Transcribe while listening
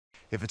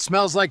If it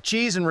smells like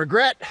cheese and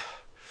regret,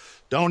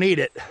 don't eat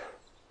it.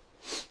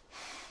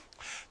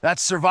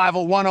 That's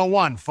Survival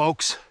 101,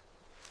 folks.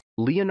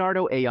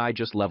 Leonardo AI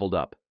just leveled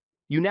up.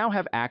 You now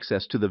have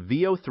access to the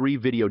Veo 3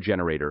 video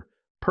generator,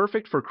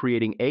 perfect for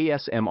creating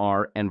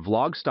ASMR and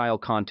vlog-style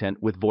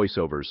content with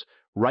voiceovers,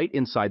 right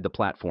inside the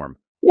platform.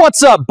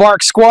 What's up,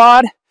 Bark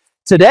Squad?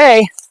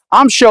 Today,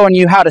 I'm showing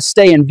you how to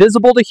stay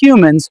invisible to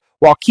humans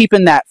while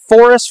keeping that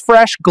forest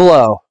fresh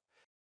glow.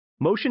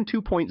 Motion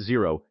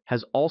 2.0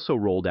 has also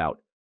rolled out,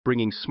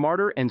 bringing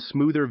smarter and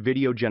smoother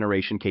video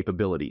generation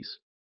capabilities.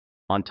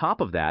 On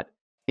top of that,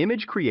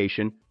 image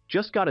creation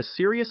just got a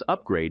serious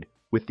upgrade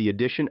with the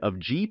addition of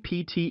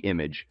GPT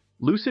image,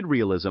 lucid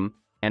realism,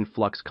 and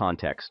flux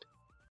context.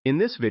 In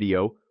this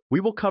video, we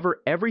will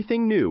cover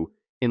everything new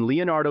in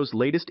Leonardo's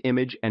latest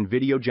image and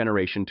video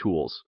generation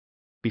tools.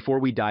 Before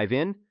we dive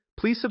in,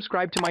 please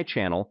subscribe to my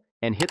channel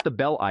and hit the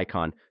bell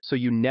icon so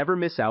you never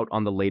miss out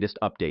on the latest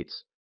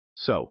updates.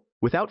 So,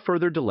 without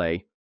further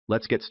delay,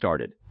 let's get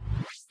started.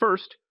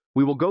 First,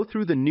 we will go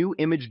through the new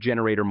image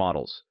generator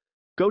models.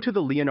 Go to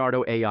the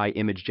Leonardo AI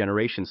image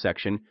generation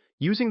section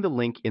using the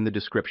link in the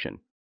description.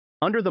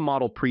 Under the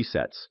model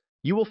presets,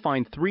 you will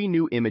find 3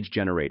 new image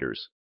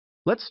generators.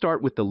 Let's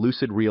start with the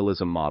lucid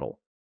realism model.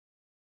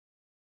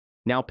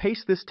 Now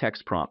paste this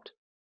text prompt: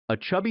 a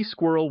chubby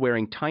squirrel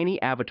wearing tiny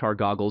avatar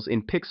goggles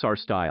in Pixar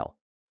style.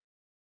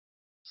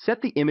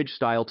 Set the image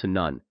style to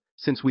none,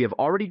 since we have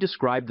already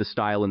described the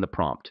style in the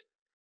prompt.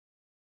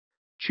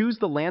 Choose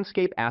the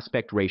landscape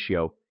aspect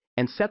ratio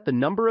and set the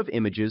number of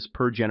images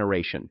per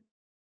generation.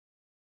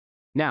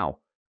 Now,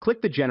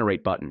 click the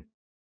Generate button.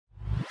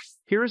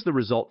 Here is the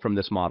result from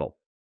this model.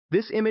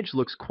 This image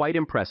looks quite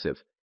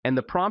impressive, and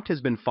the prompt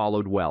has been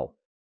followed well.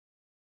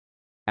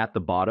 At the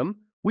bottom,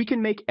 we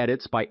can make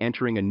edits by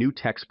entering a new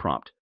text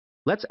prompt.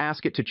 Let's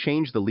ask it to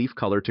change the leaf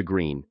color to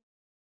green.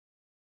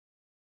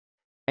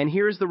 And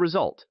here is the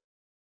result.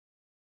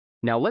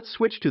 Now let's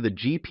switch to the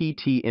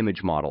GPT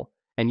image model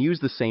and use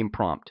the same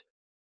prompt.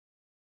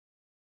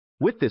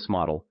 With this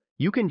model,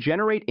 you can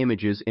generate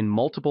images in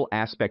multiple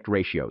aspect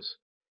ratios.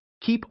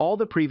 Keep all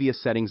the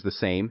previous settings the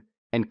same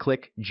and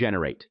click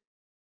Generate.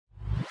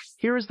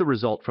 Here is the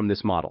result from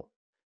this model.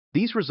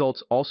 These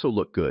results also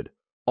look good,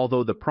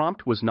 although the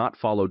prompt was not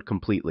followed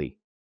completely.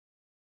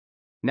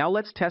 Now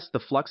let's test the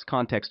flux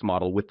context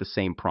model with the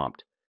same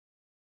prompt.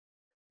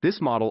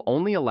 This model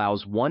only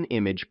allows 1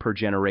 image per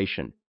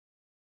generation.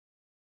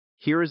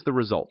 Here is the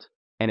result,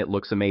 and it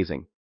looks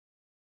amazing.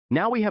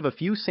 Now we have a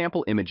few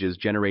sample images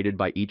generated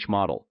by each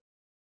model.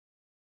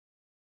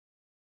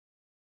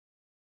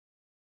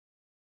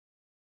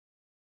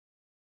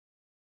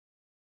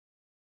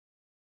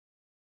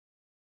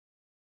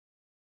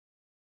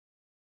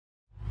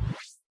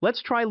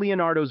 Let's try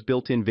Leonardo's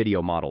built-in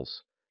video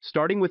models,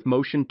 starting with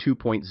Motion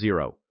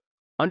 2.0.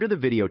 Under the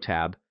Video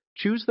tab,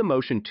 choose the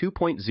Motion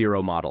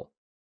 2.0 model.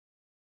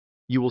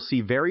 You will see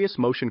various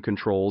motion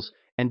controls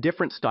and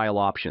different style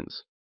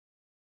options.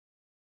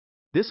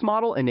 This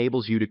model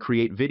enables you to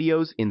create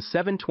videos in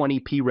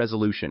 720p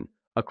resolution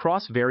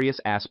across various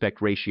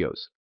aspect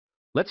ratios.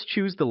 Let's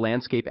choose the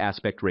landscape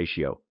aspect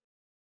ratio.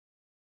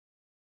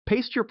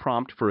 Paste your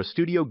prompt for a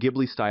Studio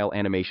Ghibli-style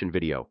animation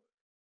video.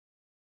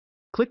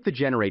 Click the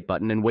Generate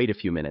button and wait a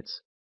few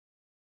minutes.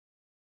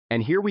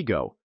 And here we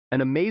go,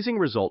 an amazing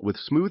result with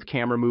smooth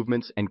camera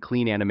movements and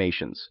clean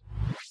animations.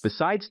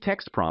 Besides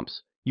text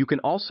prompts, you can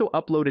also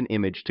upload an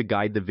image to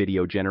guide the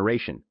video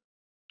generation.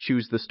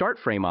 Choose the Start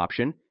Frame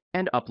option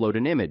and upload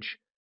an image.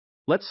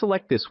 Let's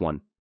select this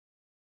one.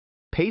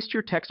 Paste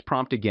your text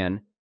prompt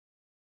again,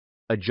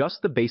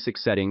 adjust the basic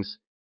settings,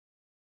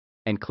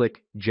 and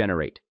click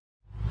Generate.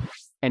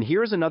 And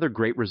here's another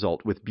great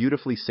result with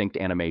beautifully synced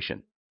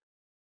animation.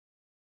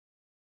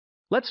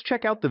 Let's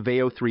check out the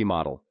Veo 3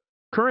 model.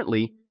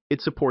 Currently, it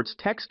supports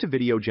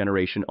text-to-video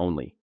generation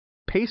only.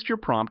 Paste your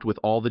prompt with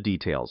all the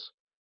details.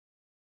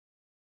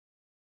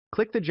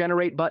 Click the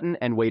Generate button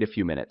and wait a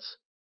few minutes.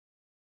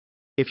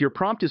 If your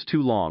prompt is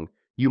too long,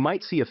 you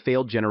might see a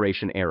failed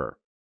generation error.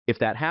 If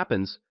that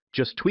happens,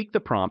 just tweak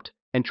the prompt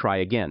and try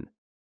again.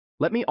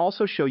 Let me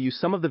also show you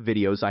some of the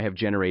videos I have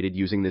generated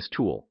using this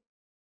tool.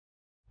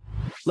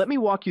 Let me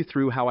walk you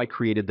through how I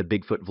created the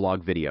Bigfoot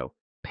vlog video.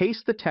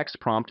 Paste the text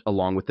prompt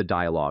along with the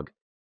dialogue.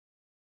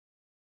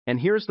 And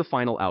here's the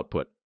final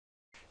output.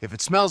 If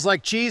it smells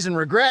like cheese and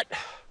regret,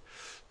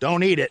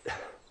 don't eat it.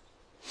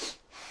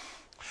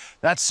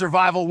 That's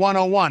Survival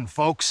 101,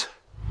 folks.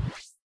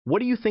 What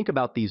do you think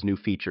about these new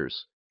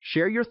features?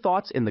 Share your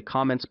thoughts in the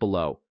comments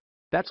below.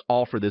 That's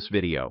all for this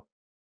video.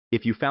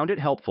 If you found it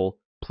helpful,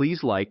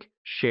 please like,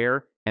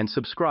 share, and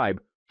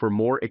subscribe for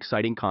more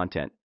exciting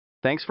content.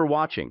 Thanks for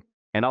watching,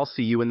 and I'll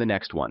see you in the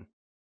next one.